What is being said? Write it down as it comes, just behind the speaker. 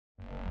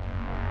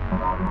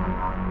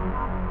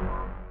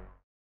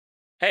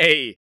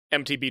Hey,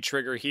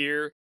 MTBtrigger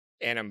here,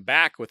 and I'm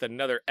back with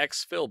another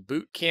EXFIL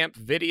bootcamp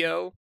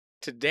video.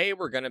 Today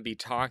we're going to be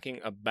talking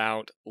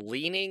about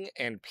leaning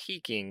and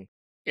peeking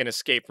in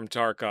Escape from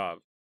Tarkov.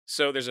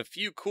 So there's a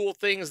few cool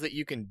things that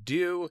you can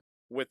do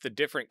with the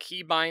different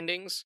key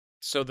bindings.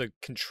 So the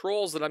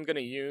controls that I'm going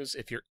to use,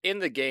 if you're in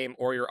the game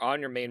or you're on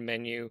your main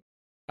menu,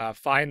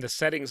 find the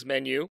settings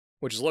menu,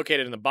 which is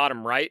located in the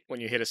bottom right when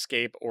you hit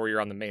escape or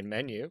you're on the main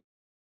menu.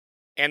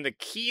 And the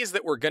keys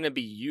that we're going to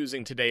be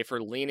using today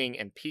for leaning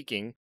and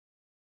peeking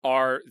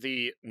are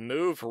the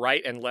move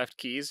right and left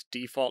keys,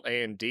 default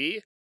A and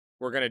D.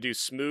 We're going to do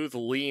smooth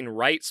lean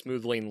right,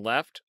 smooth lean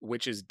left,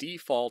 which is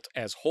default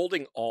as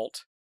holding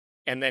Alt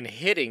and then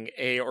hitting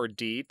A or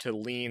D to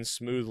lean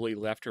smoothly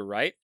left or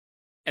right.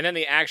 And then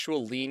the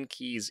actual lean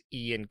keys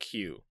E and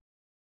Q.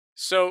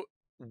 So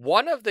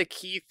one of the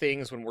key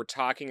things when we're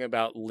talking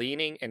about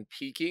leaning and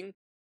peeking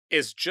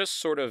is just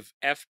sort of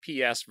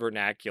FPS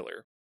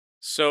vernacular.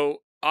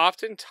 So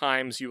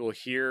oftentimes you will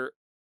hear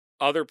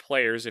other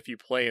players, if you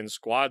play in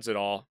squads at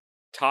all,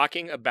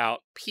 talking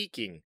about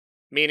peeking,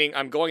 meaning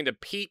I'm going to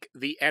peek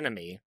the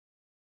enemy.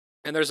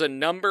 And there's a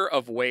number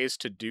of ways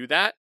to do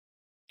that.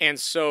 And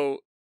so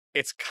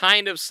it's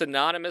kind of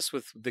synonymous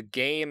with the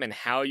game and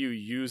how you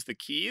use the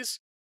keys,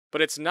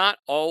 but it's not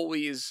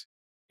always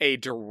a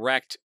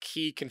direct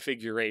key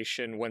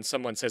configuration when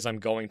someone says I'm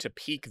going to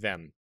peek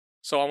them.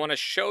 So I want to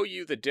show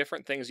you the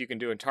different things you can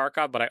do in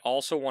Tarkov, but I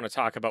also want to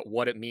talk about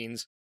what it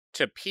means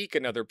to peek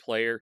another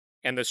player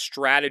and the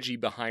strategy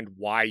behind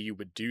why you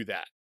would do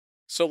that.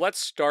 So let's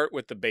start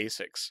with the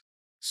basics.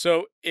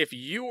 So if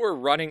you were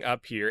running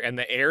up here, and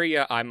the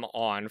area I'm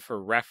on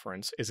for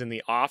reference is in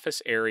the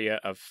office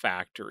area of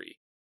Factory.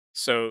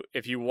 So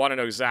if you want to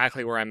know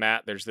exactly where I'm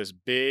at, there's this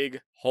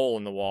big hole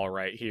in the wall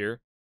right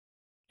here,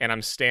 and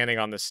I'm standing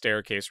on the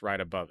staircase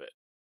right above it.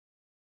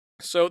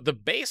 So the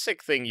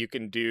basic thing you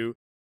can do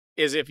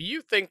is if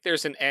you think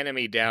there's an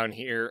enemy down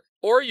here,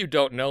 or you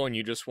don't know and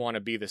you just want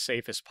to be the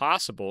safest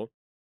possible,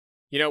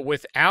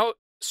 without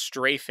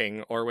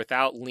strafing or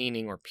without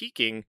leaning or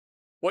peeking,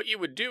 what you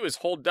would do is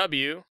hold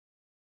W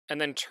and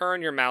then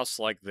turn your mouse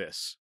like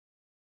this.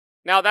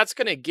 Now that's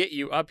going to get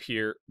you up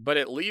here, but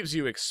it leaves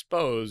you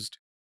exposed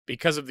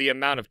because of the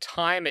amount of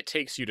time it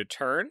takes you to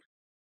turn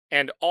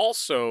and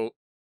also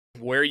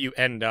where you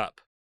end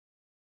up.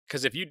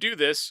 Because if you do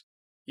this,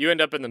 you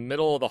end up in the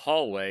middle of the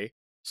hallway,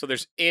 so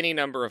there's any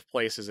number of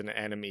places an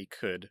enemy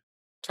could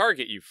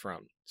target you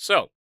from.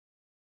 So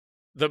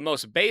the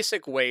most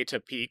basic way to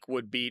peek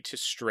would be to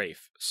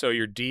strafe. So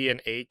your D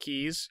and A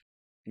keys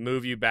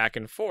move you back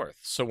and forth.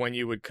 So when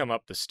you would come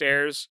up the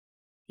stairs,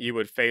 you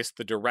would face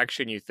the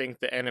direction you think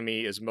the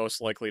enemy is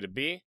most likely to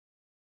be.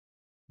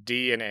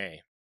 D and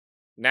A.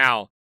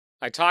 Now,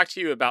 I talked to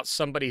you about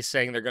somebody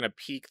saying they're going to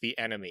peek the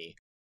enemy.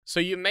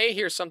 So you may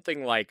hear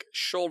something like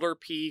shoulder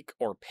peek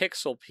or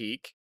pixel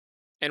peek.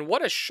 And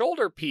what a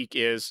shoulder peek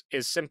is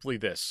simply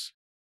this.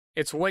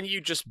 It's when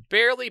you just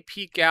barely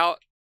peek out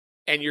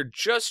and you're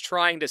just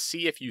trying to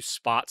see if you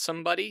spot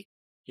somebody.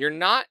 You're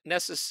not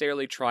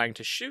necessarily trying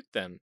to shoot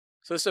them.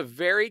 So this is a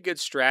very good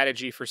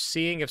strategy for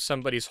seeing if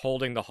somebody's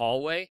holding the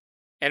hallway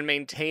and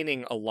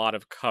maintaining a lot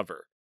of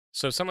cover.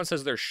 So if someone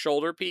says they're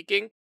shoulder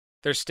peeking,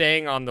 they're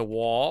staying on the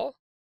wall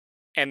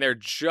and they're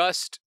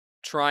just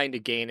trying to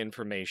gain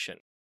information.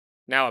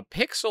 Now a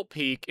pixel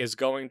peek is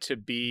going to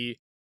be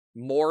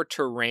more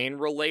terrain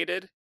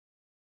related,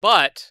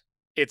 but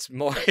it's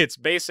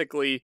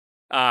basically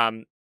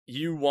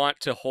you want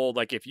to hold,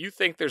 like if you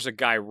think there's a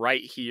guy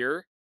right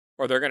here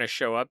or they're going to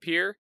show up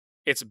here,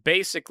 it's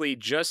basically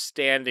just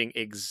standing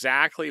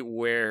exactly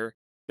where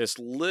this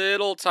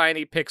little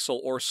tiny pixel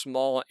or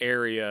small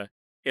area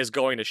is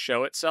going to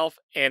show itself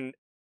and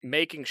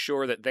making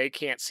sure that they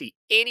can't see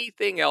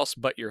anything else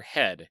but your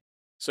head.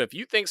 So if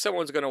you think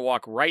someone's going to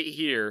walk right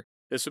here,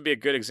 this would be a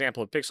good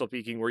example of pixel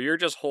peeking where you're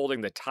just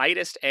holding the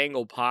tightest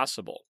angle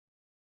possible.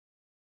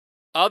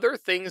 Other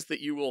things that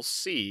you will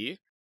see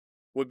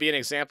would be an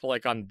example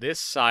like on this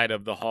side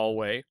of the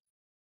hallway.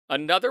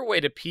 Another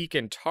way to peek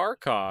in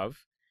Tarkov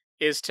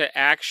is to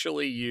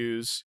actually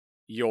use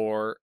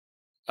your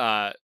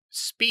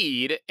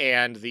speed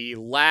and the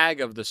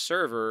lag of the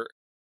server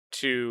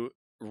to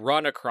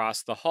run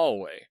across the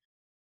hallway.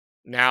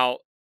 Now,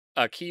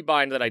 a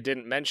keybind that I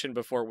didn't mention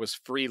before was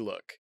free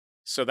look.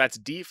 So that's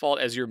default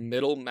as your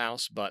middle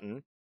mouse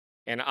button,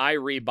 and I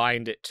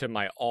rebind it to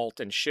my Alt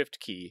and Shift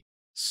key.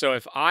 So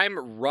if I'm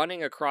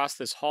running across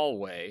this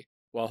hallway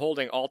while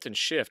holding Alt and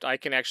Shift, I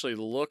can actually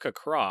look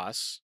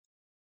across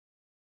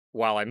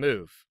while I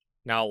move.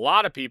 Now, a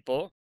lot of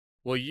people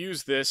will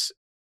use this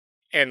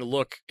and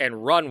look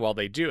and run while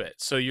they do it.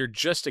 So you're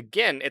just,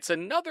 again, it's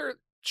another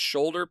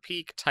shoulder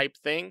peek type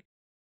thing,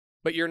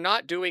 but you're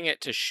not doing it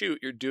to shoot,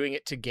 you're doing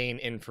it to gain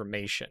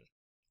information.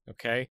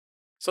 Okay?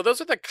 So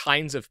those are the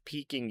kinds of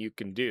peeking you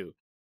can do.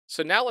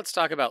 So now let's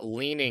talk about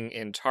leaning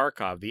in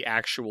Tarkov, the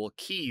actual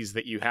keys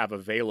that you have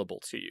available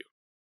to you.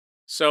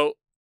 So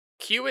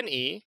Q and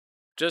E,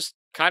 just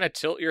kind of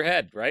tilt your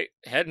head, right?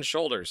 Head and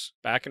shoulders,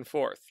 back and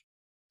forth.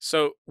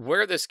 So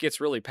where this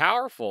gets really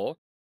powerful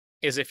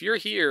is if you're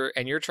here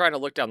and you're trying to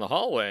look down the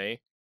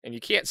hallway and you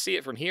can't see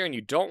it from here and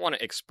you don't want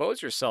to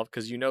expose yourself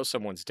because you know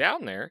someone's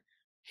down there,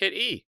 hit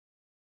E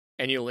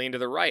and you lean to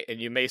the right and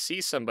you may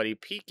see somebody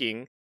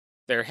peeking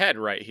their head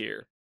right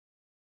here.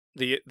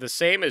 The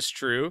same is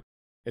true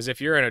as if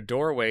you're in a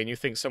doorway and you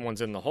think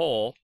someone's in the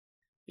hole,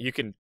 you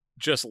can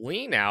just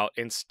lean out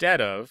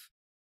instead of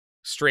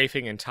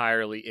strafing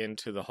entirely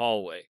into the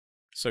hallway.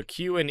 So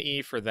Q and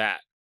E for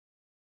that.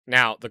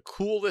 Now, the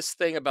coolest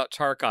thing about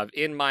Tarkov,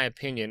 in my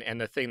opinion,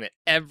 and the thing that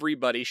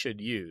everybody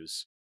should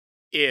use,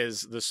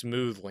 is the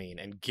smooth lean,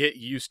 and get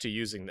used to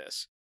using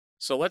this.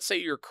 So let's say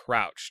you're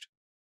crouched,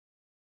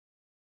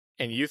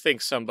 and you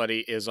think somebody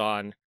is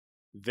on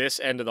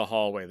this end of the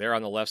hallway. They're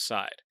on the left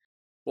side.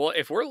 Well,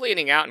 if we're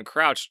leaning out and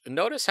crouched,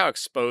 notice how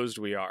exposed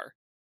we are.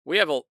 We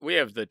have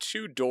the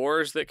two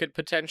doors that could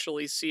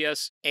potentially see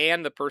us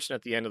and the person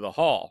at the end of the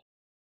hall.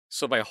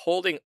 So by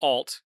holding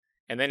Alt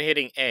and then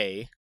hitting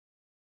A,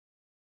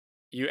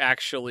 you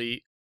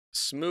actually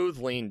smooth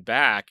lean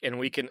back and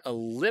we can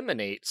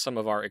eliminate some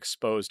of our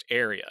exposed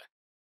area.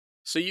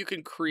 So you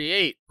can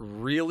create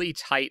really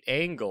tight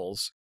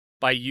angles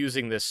by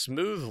using this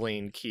smooth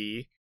lean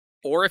key,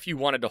 or if you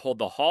wanted to hold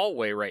the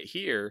hallway right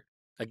here,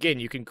 again,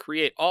 you can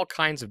create all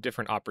kinds of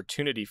different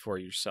opportunity for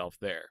yourself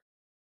there.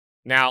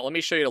 Now, let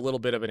me show you a little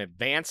bit of an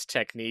advanced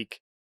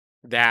technique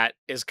that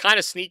is kind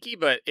of sneaky,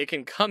 but it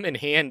can come in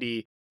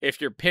handy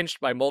if you're pinched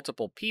by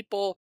multiple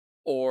people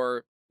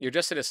or you're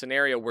just in a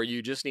scenario where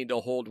you just need to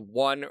hold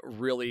one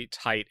really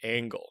tight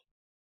angle.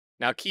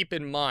 Now, keep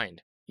in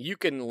mind, you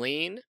can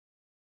lean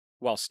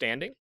while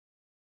standing,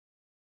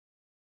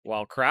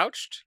 while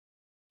crouched,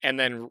 and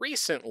then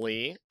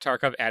recently,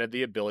 Tarkov added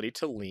the ability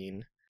to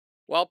lean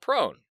while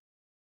prone.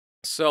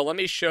 So let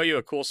me show you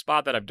a cool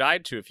spot that I've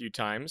died to a few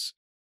times.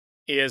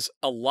 Is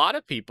a lot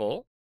of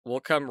people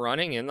will come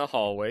running in the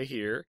hallway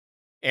here,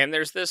 and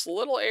there's this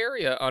little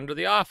area under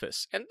the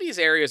office. And these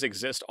areas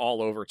exist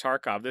all over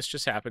Tarkov. This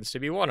just happens to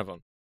be one of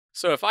them.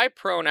 So if I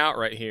prone out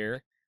right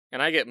here,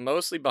 and I get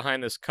mostly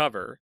behind this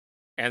cover,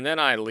 and then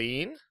I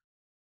lean,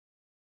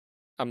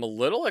 I'm a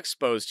little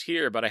exposed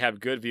here, but I have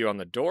good view on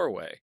the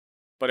doorway.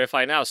 But if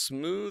I now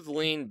smooth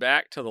lean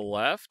back to the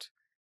left,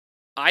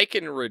 I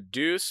can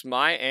reduce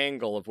my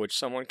angle of which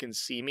someone can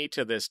see me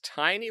to this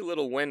tiny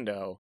little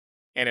window.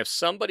 And if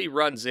somebody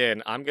runs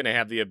in, I'm going to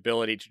have the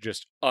ability to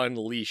just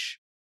unleash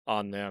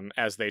on them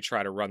as they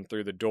try to run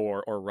through the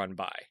door or run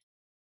by.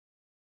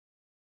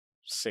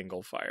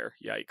 Single fire.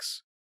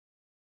 Yikes.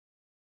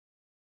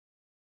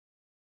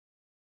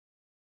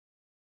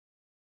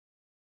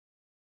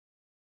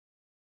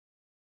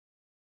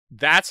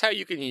 That's how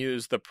you can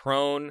use the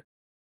prone,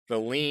 the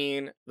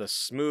lean, the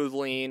smooth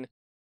lean,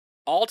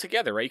 all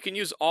together, right? You can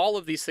use all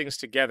of these things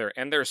together,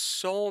 and there's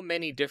so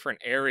many different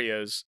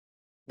areas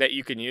that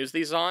you can use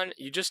these on.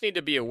 You just need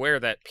to be aware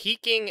that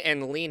peeking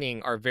and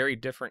leaning are very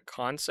different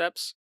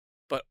concepts,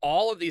 but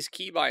all of these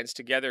keybinds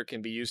together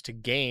can be used to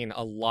gain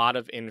a lot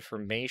of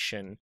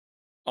information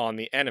on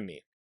the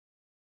enemy.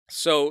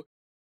 So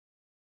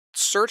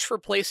search for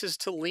places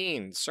to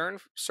lean,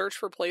 search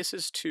for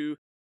places to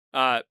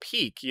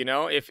peek. You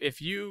know,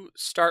 if you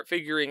start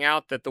figuring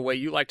out that the way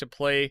you like to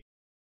play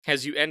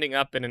has you ending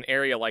up in an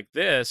area like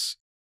this,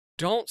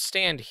 don't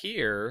stand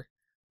here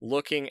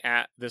looking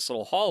at this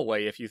little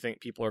hallway if you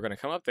think people are going to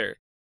come up there.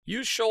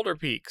 Use shoulder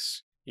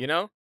peeks, you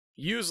know?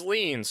 Use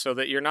lean so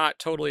that you're not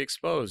totally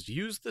exposed.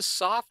 Use the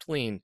soft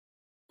lean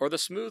or the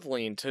smooth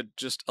lean to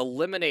just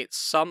eliminate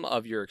some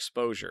of your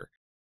exposure.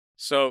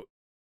 So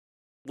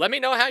let me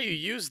know how you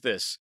use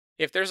this.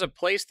 If there's a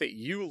place that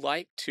you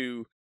like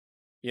to,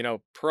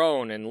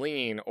 prone and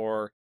lean,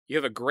 or you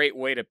have a great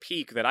way to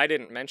peek that I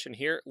didn't mention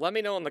here, let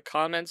me know in the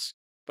comments.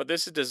 But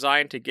this is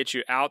designed to get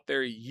you out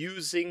there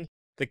using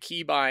the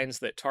keybinds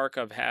that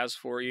Tarkov has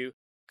for you.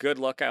 Good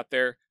luck out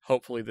there.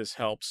 Hopefully this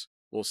helps.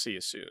 We'll see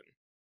you soon.